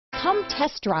Come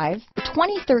test drive the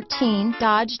 2013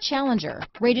 Dodge Challenger.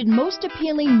 Rated most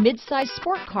appealing midsize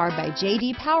sport car by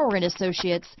J.D. Power and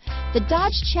Associates, the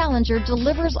Dodge Challenger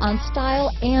delivers on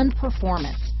style and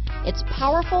performance. It's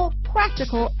powerful,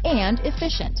 practical, and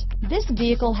efficient. This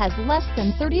vehicle has less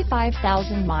than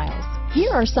 35,000 miles. Here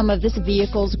are some of this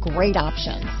vehicle's great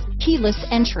options: keyless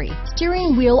entry,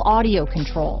 steering wheel audio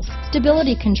controls,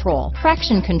 stability control,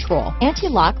 traction control,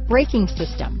 anti-lock braking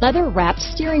system, leather-wrapped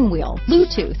steering wheel,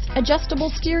 Bluetooth, adjustable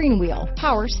steering wheel,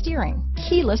 power steering,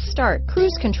 keyless start,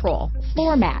 cruise control,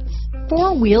 floor mats,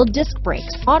 four-wheel disc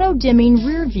brakes, auto-dimming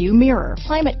rear view mirror,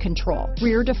 climate control,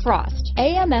 rear defrost,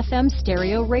 AM/FM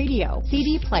stereo radio,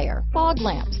 CD player, fog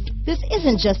lamps. This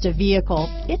isn't just a vehicle,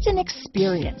 it's an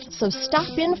experience. So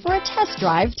stop in for a test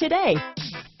drive today.